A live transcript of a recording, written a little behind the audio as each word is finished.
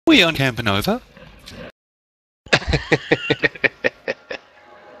We on camping over?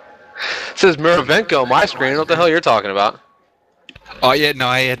 Says Miravenko on my screen. What the hell you're talking about? Oh yeah, no,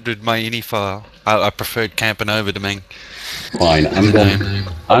 I added my ini file. I preferred camping over to me. Fine,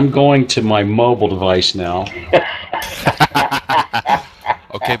 I'm going to my mobile device now.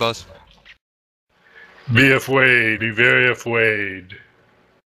 Okay, boss. Be afraid, be very afraid.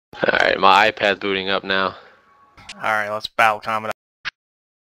 Alright, my iPad's booting up now. Alright, let's battle combat.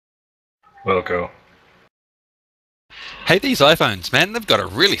 Wilco. Hey, these iPhones, man, they've got a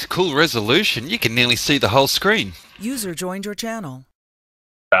really cool resolution. You can nearly see the whole screen. User joined your channel.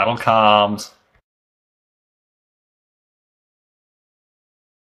 Battle comms.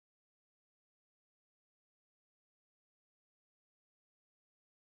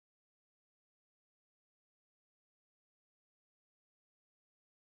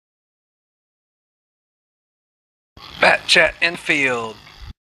 Bat chat infield.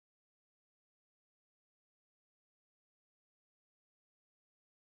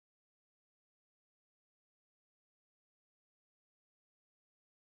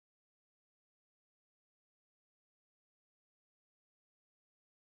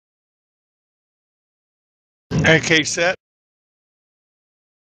 AK set.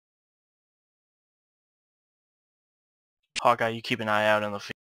 Hawkeye, you keep an eye out in the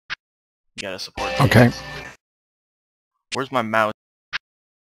field. You gotta support. Okay. Where's my mouse?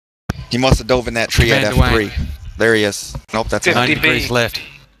 He must have dove in that tree at Commander F3. There he is. Nope, that's 50 90 B. degrees left.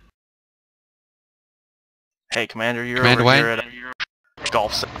 Hey, Commander, you're Commander over Wayne? here at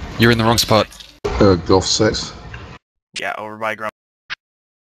golf set. You're in the wrong spot. Golf 6. Yeah, over by Grum.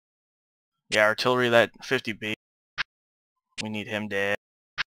 Yeah, artillery, that 50B. We need him dead.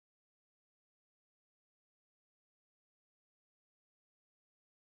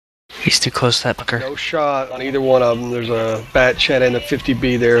 He's too close to that bunker. No shot on either one of them. There's a bat chat and a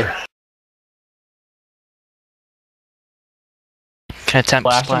 50B there. Can attempt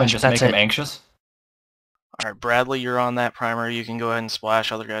Blast him and splash. just That's make him it. anxious. Alright, Bradley, you're on that primary. You can go ahead and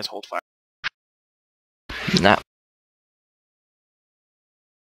splash. Other guys hold fire. No.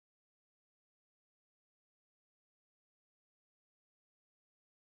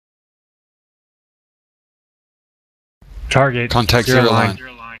 Target. Contact zero line.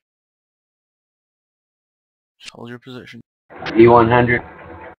 Just hold your position. E100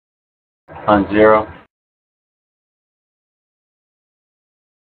 on 0.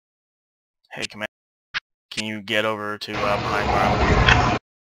 Hey, Commander, can you get over to behind ground?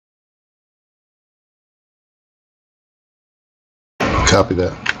 Copy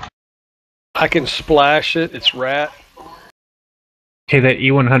that. I can splash it. It's rat. Okay, that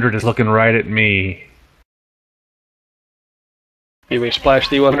E100 is looking right at me. You may splash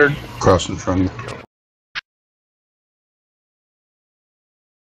the E100. Cross in front of you.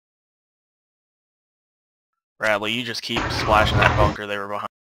 Bradley, you just keep splashing that bunker they were behind.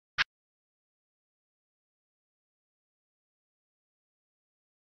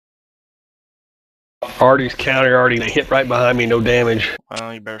 Artie's counter already. They hit right behind me. No damage.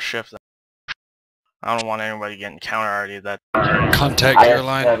 Well, you better shift that. I don't want anybody getting counter Artie that. Contact zero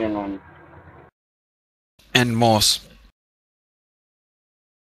line. And Morse.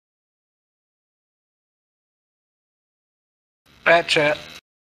 Bat chat.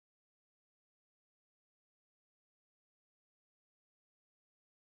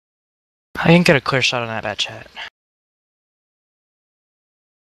 I didn't get a clear shot on that bat chat.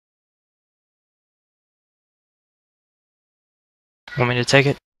 Want me to take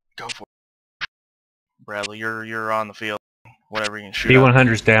it? Go for it. Bradley, you're on the field. Whatever you can shoot.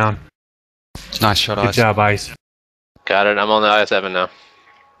 E100's down. Nice shot, Good Ice. job, Ice. Got it. I'm on the I-7 now.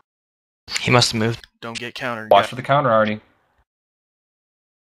 He must have moved. Don't get countered. Watch for the counter, Artie.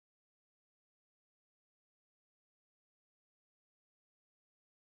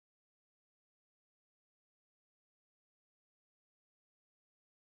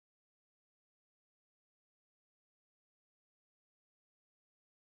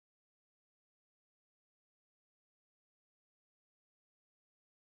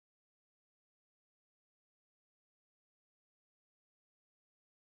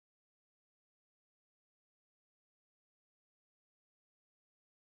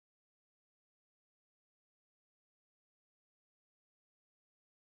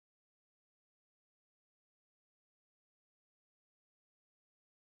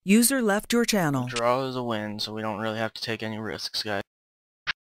 User left your channel. Draw is a win, so we don't really have to take any risks, guys.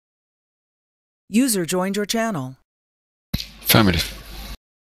 User joined your channel. Affirmative.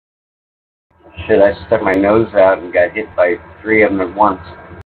 Shit, I stuck my nose out and got hit by 3 of them at once.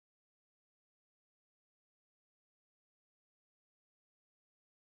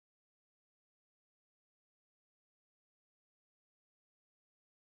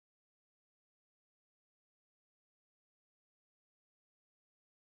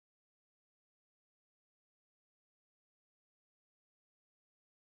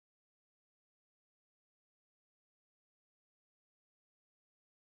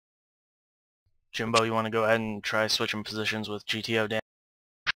 Jimbo, you want to go ahead and try switching positions with GTO Dan?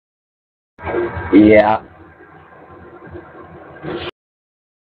 Yeah.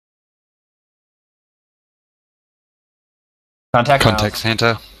 Contact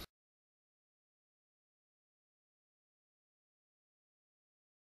center.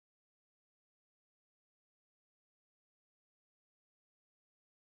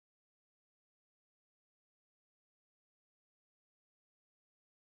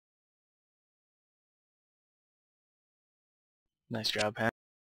 Nice job, Pat.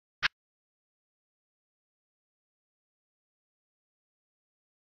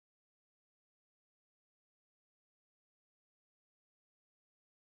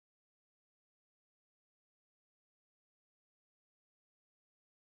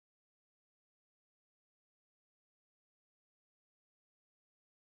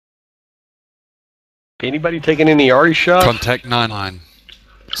 Anybody taking any arty shots? Contact 99.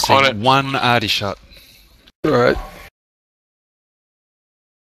 Seeing one arty shot. Alright.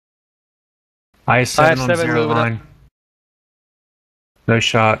 IS-7 on IS-7 zero moving up. line. No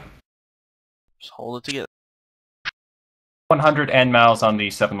shot. Just hold it together. 100 and miles on the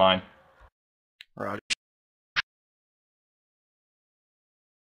 7 line. Roger.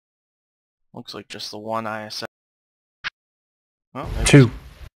 Looks like just the one IS-7. Oh, maybe 2.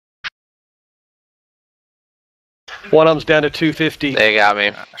 One of them's down to 250. They got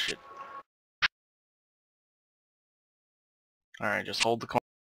me. Ah, shit. Alright, just hold the corner.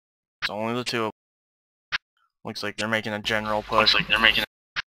 It's only the two of them. Looks like they're making a general push.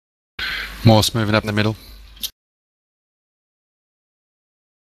 Morse moving up the middle.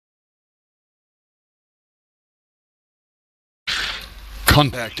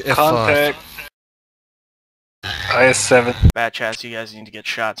 Contact F5. Contact. IS-7. Bad chats, you guys need to get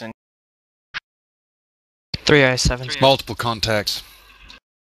shots in. 3 IS-7s. Multiple contacts.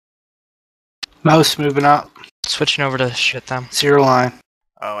 Mouse moving up. Switching over to shit them. 0 line.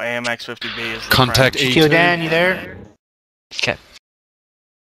 Oh, AMX-50B is the Contact friend. E2. Dan, you there? Okay.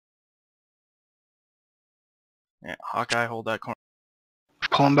 Yeah, Hawkeye, hold that corner.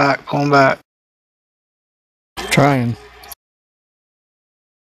 Pulling back, pulling back. Trying.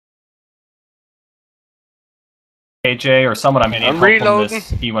 AJ or someone, I'm I'm help from reloading.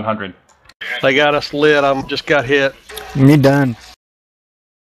 this E100. They got us lit. Just got hit. Me done.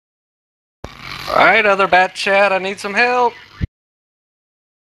 Alright, other bat chat, I need some help.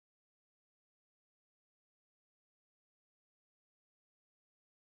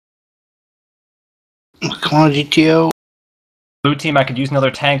 Come on, GTO. Blue team, I could use another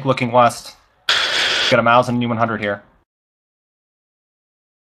tank looking west. Got a miles and an E100 here.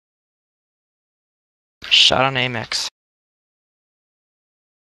 Shot on AMX.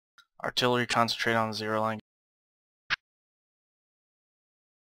 Artillery, concentrate on the 0 line.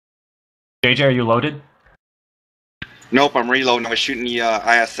 JJ, are you loaded? Nope, I'm reloading. I was shooting the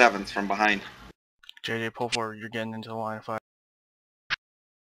IS-7s from behind. JJ, pull forward. You're getting into the line of fire.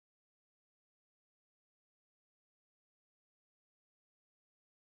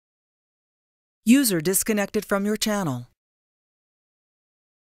 User disconnected from your channel.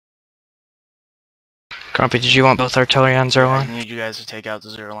 Grumpy, did you want both artillery on 0 I line? need you guys to take out the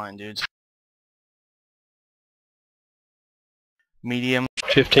 0 line dudes. Medium.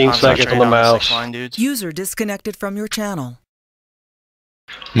 15 seconds on the concentrate mouse. 6 line dudes. User disconnected from your channel.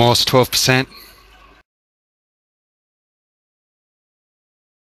 Morse 12%.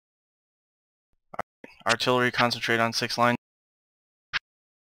 Artillery, concentrate on 6 line.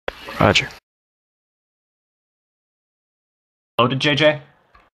 Roger. Loaded, JJ?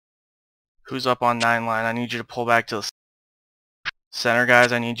 Who's up on 9 line? I need you to pull back to the center,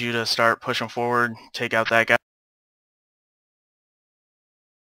 guys. I need you to start pushing forward. Take out that guy.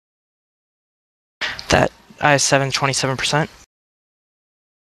 That IS-7 27%.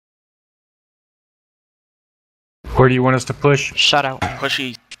 Where do you want us to push? Shot out. Push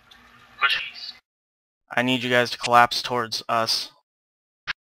east. I need you guys to collapse towards us.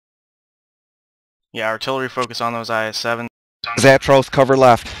 Yeah, artillery, focus on those IS-7. Zatros, cover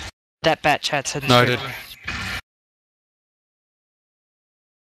left. That bat chat's heading Noted. straight.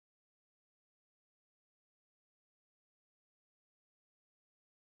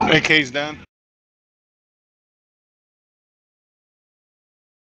 AK's down.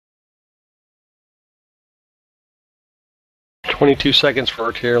 $22 seconds for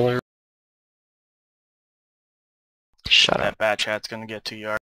artillery. Shut up. That bat chat's gonna get to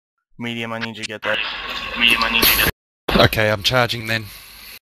you. Medium, I need you to get that. Medium, I need you to get that. Okay, I'm charging then.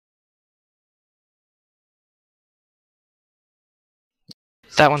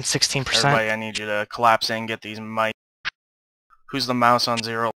 That one's 16%. Everybody, I need you to collapse in, get these mic. Who's the mouse on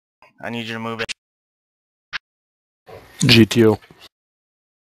 0? I need you to move it. GTO.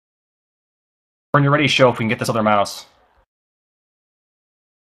 When you're ready, show if we can get this other mouse.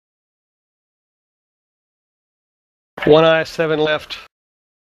 One IS-7 left.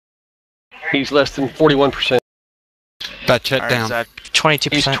 He's less than 41%. Bat chat down.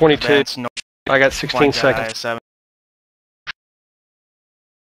 22%. He's 22. I got 16 seconds. IS-7.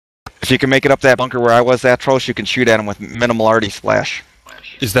 If you can make it up that bunker where I was at, Trosh, you can shoot at him with minimal arty splash.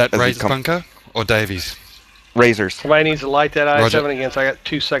 Is that As he Razor come- bunker or Davies? Razors. Somebody needs to light that Roger. IS-7 again, so I got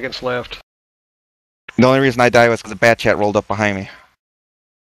 2 seconds left. The only reason I died was because the bat chat rolled up behind me.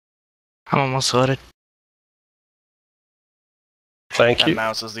 I'm almost loaded. Thank That you.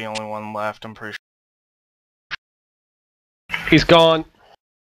 mouse is the only one left, I'm pretty sure. He's gone.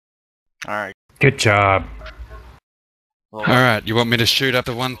 Alright. Good job. Well, Alright, you want me to shoot up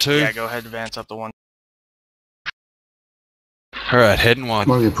the 1-2? yeah, go ahead, advance up the 1. Alright, heading 1.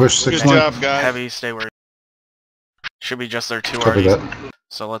 Well, you push 6 Good job, guys. Heavy, stay where. Should be just their 2 Copy RDs. that.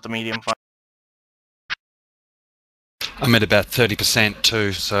 So let the medium fight. I'm at about 30%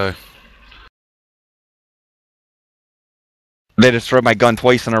 too, so... They destroyed my gun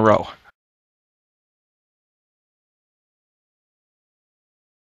twice in a row.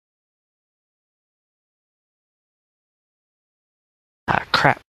 Ah,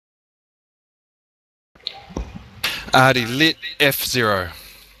 crap. Artie lit F0.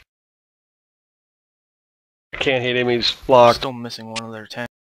 Can't hit him, he's blocked. Still missing one of their 10.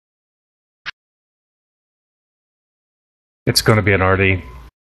 It's going to be an RD.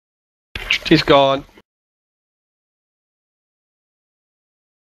 He's gone.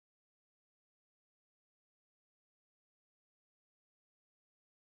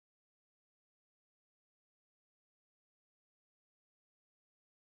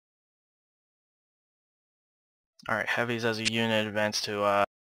 Alright, heavies as a unit advance to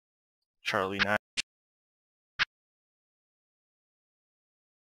Charlie 9.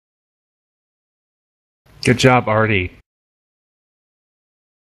 Good job, RD.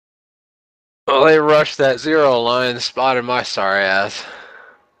 Well, they rushed that 0 line and spotted my sorry ass.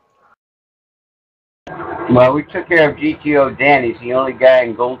 Well, we took care of GTO Dan. He's the only guy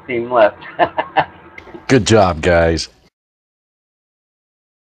in gold team left. Good job, guys.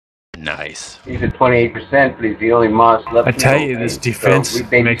 Nice. He's at 28%, but he's the only moss left. I in tell gold you, this team. defense So we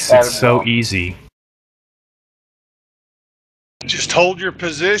basically makes got it him so all. easy. Just hold your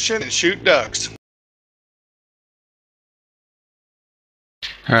position and shoot ducks.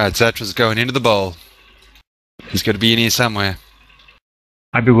 Alright, Zatra's going into the bowl. He's got to be in here somewhere.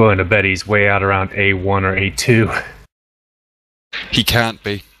 I'd be willing to bet he's way out around A1 or A2. He can't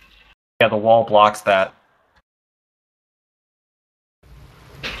be. Yeah, the wall blocks that.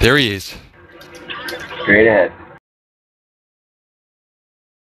 There he is. Straight ahead.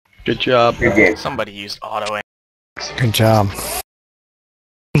 Good job. Good game. Somebody used auto aim. Good job.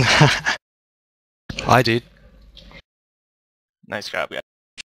 I did. Nice job, guys.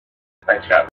 Thanks, job.